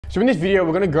So in this video,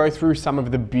 we're gonna go through some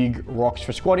of the big rocks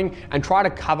for squatting and try to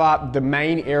cover the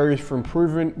main areas for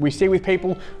improvement we see with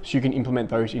people so you can implement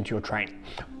those into your training.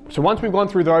 So once we've gone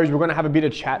through those, we're gonna have a bit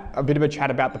of a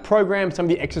chat about the program, some of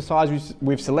the exercises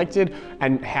we've selected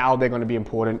and how they're gonna be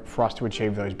important for us to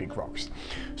achieve those big rocks.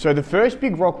 So the first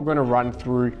big rock we're gonna run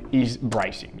through is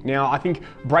bracing. Now, I think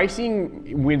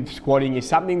bracing with squatting is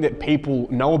something that people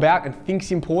know about and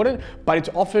think's important, but it's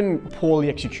often poorly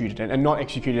executed and not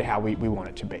executed how we want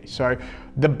it to be. So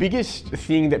the biggest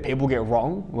thing that people get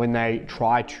wrong when they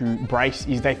try to brace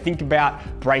is they think about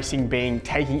bracing being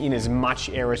taking in as much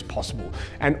air as possible.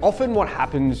 And often what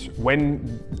happens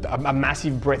when a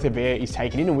massive breath of air is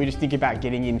taken in and we just think about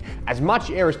getting in as much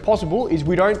air as possible is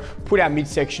we don't put our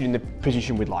midsection in the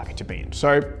position we'd like it to be in.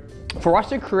 So for us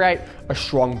to create a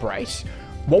strong brace,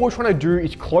 what we're trying to do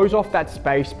is close off that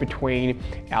space between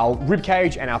our rib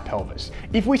cage and our pelvis.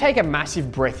 If we take a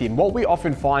massive breath in, what we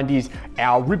often find is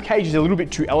our rib cage is a little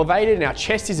bit too elevated and our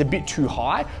chest is a bit too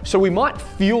high. So we might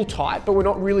feel tight, but we're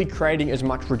not really creating as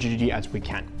much rigidity as we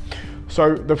can.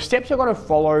 So the steps we're gonna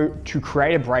follow to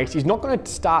create a brace is not gonna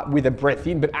start with a breath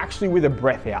in, but actually with a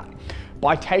breath out.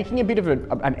 By taking a bit of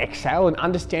an exhale and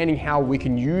understanding how we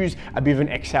can use a bit of an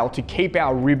exhale to keep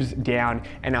our ribs down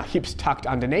and our hips tucked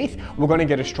underneath, we're gonna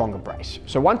get a stronger brace.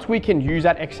 So once we can use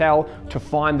that exhale to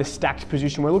find the stacked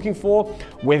position we're looking for,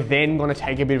 we're then gonna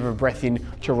take a bit of a breath in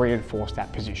to reinforce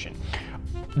that position.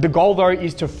 The goal though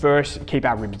is to first keep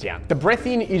our ribs down. The breath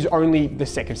in is only the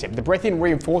second step. The breath in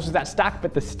reinforces that stack,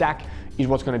 but the stack is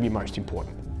what's gonna be most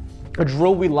important. A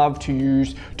drill we love to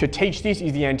use to teach this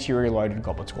is the anterior loaded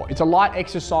goblet squat. It's a light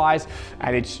exercise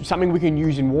and it's something we can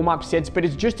use in warm-up sets, but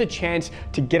it's just a chance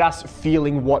to get us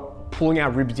feeling what pulling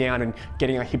our ribs down and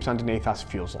getting our hips underneath us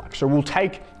feels like. So we'll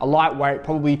take a light weight,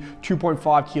 probably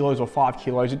 2.5 kilos or 5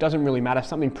 kilos, it doesn't really matter,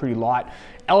 something pretty light.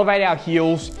 Elevate our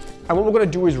heels, and what we're gonna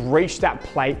do is reach that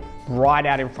plate right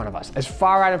out in front of us, as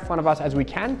far out in front of us as we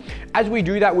can. As we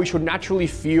do that, we should naturally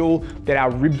feel that our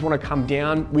ribs wanna come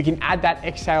down. We can add that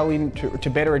exhale in to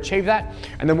better achieve that.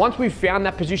 And then once we've found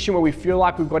that position where we feel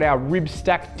like we've got our ribs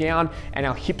stacked down and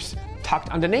our hips tucked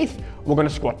underneath, we're gonna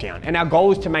squat down. And our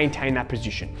goal is to maintain that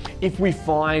position. If we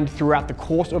find throughout the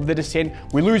course of the descent,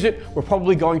 we lose it, we're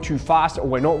probably going too fast or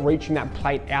we're not reaching that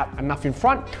plate out enough in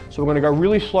front. So we're gonna go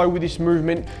really slow with this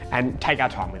movement and take our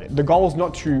time with it. The goal is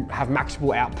not to have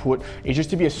maximal output, it's just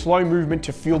to be a slow movement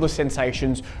to feel the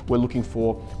sensations we're looking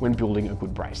for when building a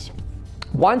good brace.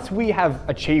 Once we have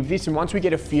achieved this and once we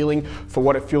get a feeling for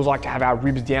what it feels like to have our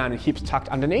ribs down and hips tucked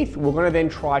underneath, we're gonna then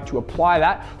try to apply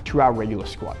that to our regular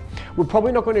squat. We're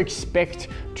probably not gonna expect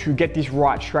to get this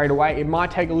right straight away. It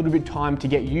might take a little bit of time to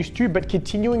get used to, but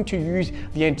continuing to use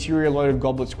the anterior loaded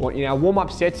goblet squat in our warm-up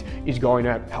sets is going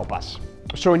to help us.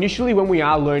 So initially when we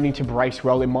are learning to brace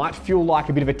well, it might feel like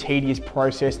a bit of a tedious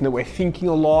process and that we're thinking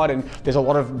a lot and there's a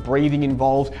lot of breathing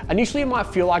involved. Initially it might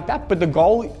feel like that, but the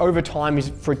goal over time is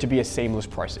for it to be a seamless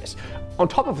process. On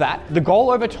top of that, the goal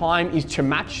over time is to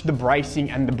match the bracing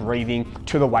and the breathing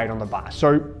to the weight on the bar.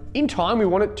 So in time, we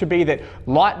want it to be that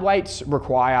light weights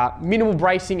require minimal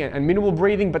bracing and minimal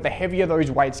breathing, but the heavier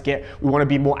those weights get, we want to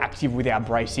be more active with our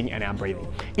bracing and our breathing.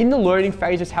 In the learning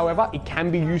phases, however, it can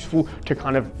be useful to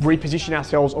kind of reposition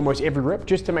ourselves almost every rep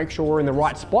just to make sure we're in the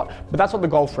right spot, but that's not the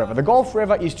goal forever. The goal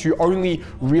forever is to only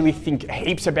really think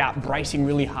heaps about bracing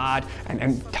really hard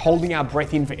and holding our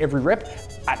breath in for every rep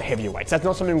at heavier weights. That's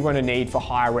not something we're going to need for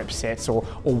higher rep sets or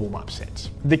warm-up sets.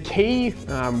 The key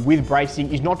with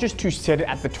bracing is not just to set it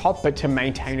at the top, but to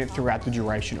maintain it throughout the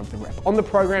duration of the rep. On the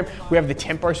program, we have the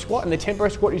tempo squat, and the tempo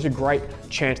squat is a great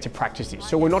chance to practice this.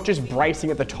 So we're not just bracing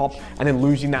at the top and then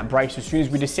losing that brace as soon as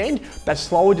we descend. That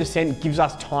slower descent gives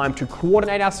us time to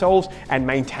coordinate ourselves and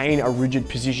maintain a rigid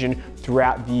position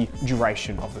throughout the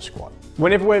duration of the squat.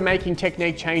 Whenever we're making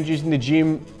technique changes in the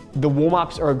gym, the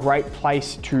warm-ups are a great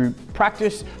place to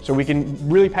practice so we can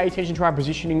really pay attention to our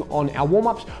positioning on our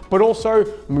warm-ups, but also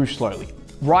move slowly.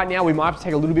 Right now, we might have to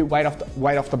take a little bit weight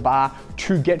off the bar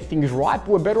to get things right, but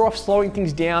we're better off slowing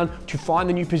things down to find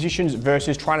the new positions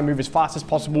versus trying to move as fast as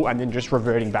possible and then just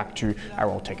reverting back to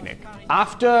our old technique.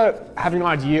 After having an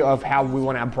idea of how we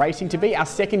want our bracing to be, our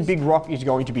second big rock is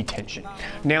going to be tension.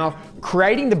 Now,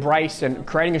 creating the brace and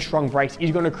creating a strong brace is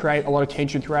going to create a lot of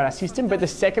tension throughout our system, but the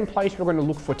second place we're going to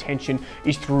look for tension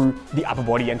is through the upper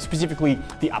body and specifically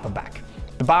the upper back.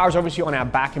 The bar is obviously on our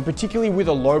back, and particularly with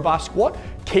a low bar squat,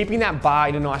 keeping that bar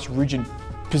in a nice rigid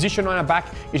position on our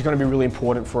back is going to be really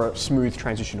important for a smooth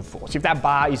transition of force. If that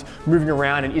bar is moving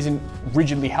around and isn't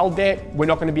rigidly held there, we're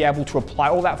not going to be able to apply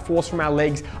all that force from our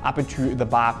legs up into the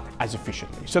bar as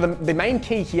efficiently. So the main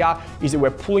key here is that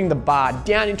we're pulling the bar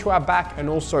down into our back and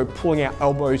also pulling our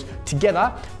elbows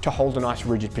together to hold a nice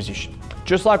rigid position.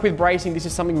 Just like with bracing, this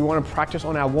is something we want to practice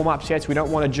on our warm-up sets. We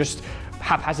don't want to just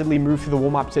haphazardly move through the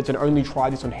warm-up sets and only try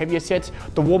this on heavier sets.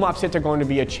 The warm-up sets are going to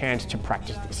be a chance to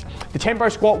practice this. The tempo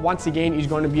squat, once again, is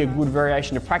going to be a good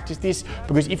variation to practice this,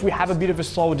 because if we have a bit of a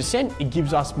slower descent, it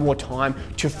gives us more time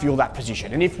to feel that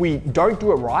position. And if we don't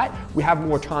do it right, we have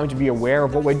more time to be aware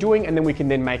of what we're doing, and then we can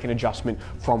then make an adjustment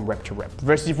from rep to rep.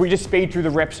 Versus if we just speed through the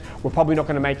reps, we're probably not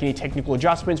going to make any technical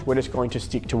adjustments. We're just going to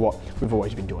stick to what we've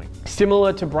always been doing.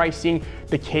 Similar to bracing,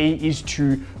 the key is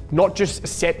to not just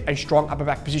set a strong upper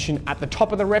back position at the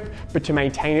top of the rep, but to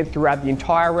maintain it throughout the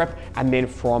entire rep and then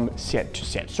from set to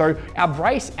set. So our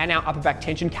brace and our upper back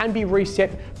tension can be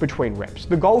reset between reps.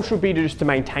 The goal should be to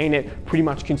maintain it pretty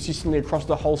much consistently across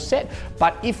the whole set.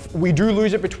 But if we do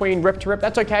lose it between rep to rep,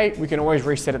 that's okay. We can always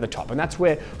reset at the top. And that's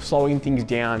where slowing things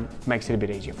down makes it a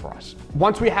bit easier for us.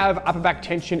 Once we have upper back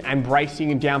tension and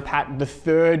bracing and down pat, the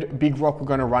third big rock we're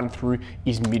going to run through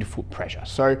is midfoot pressure.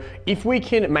 So if we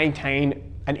can maintain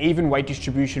an even weight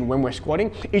distribution when we're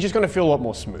squatting, it's just going to feel a lot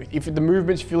more smooth. If the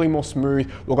movement's feeling more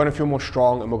smooth, we're going to feel more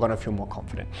strong and we're going to feel more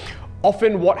confident.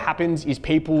 Often what happens is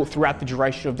people throughout the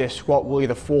duration of their squat will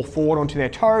either fall forward onto their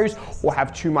toes or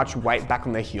have too much weight back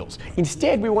on their heels.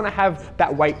 Instead, we want to have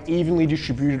that weight evenly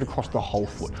distributed across the whole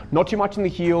foot. Not too much in the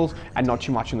heels and not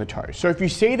too much in the toes. So if you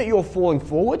see that you're falling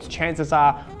forwards, chances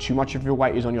are too much of your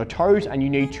weight is on your toes and you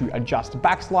need to adjust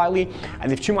back slightly.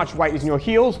 And if too much weight is in your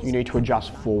heels, you need to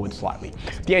adjust forward slightly.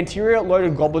 The anterior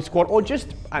loaded goblet squat, or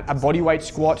just a body weight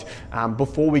squat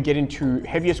before we get into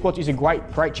heavier squats, is a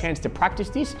great chance to practice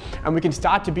this. And we can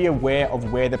start to be aware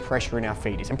of where the pressure in our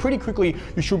feet is. And pretty quickly,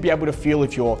 you should be able to feel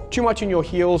if you're too much in your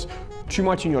heels, too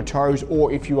much in your toes,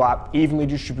 or if you are evenly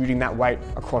distributing that weight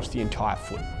across the entire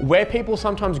foot. Where people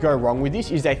sometimes go wrong with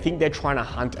this is they think they're trying to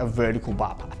hunt a vertical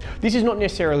bar path. This is not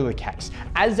necessarily the case.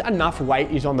 As enough weight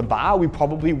is on the bar, we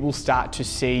probably will start to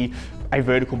see a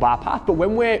vertical bar path, but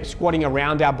when we're squatting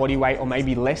around our body weight or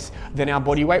maybe less than our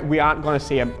body weight, we aren't going to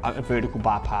see a vertical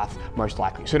bar path most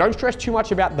likely. So don't stress too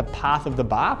much about the path of the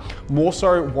bar, more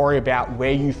so worry about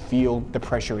where you feel the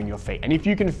pressure in your feet. And if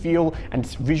you can feel and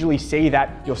visually see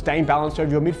that you're staying balanced over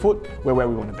your midfoot, we're where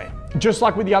we want to be. Just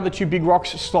like with the other two big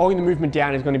rocks, slowing the movement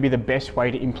down is going to be the best way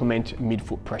to implement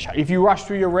midfoot pressure. If you rush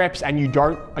through your reps and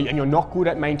you're not good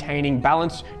at maintaining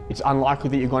balance, it's unlikely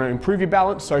that you're going to improve your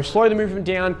balance. So slow the movement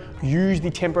down, use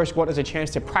the tempo squat as a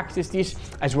chance to practice this,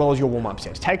 as well as your warm-up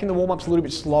sets. Taking the warm-ups a little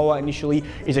bit slower initially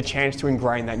is a chance to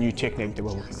ingrain that new technique that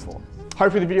we're looking for.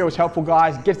 Hopefully the video was helpful,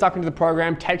 guys. Get stuck into the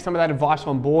program, take some of that advice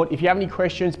on board. If you have any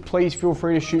questions, please feel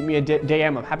free to shoot me a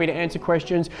DM. I'm happy to answer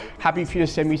questions. Happy for you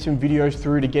to send me some videos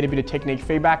through to get a bit of technique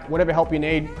feedback. Whatever help you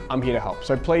need, I'm here to help.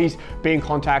 So please be in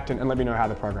contact and let me know how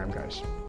the program goes.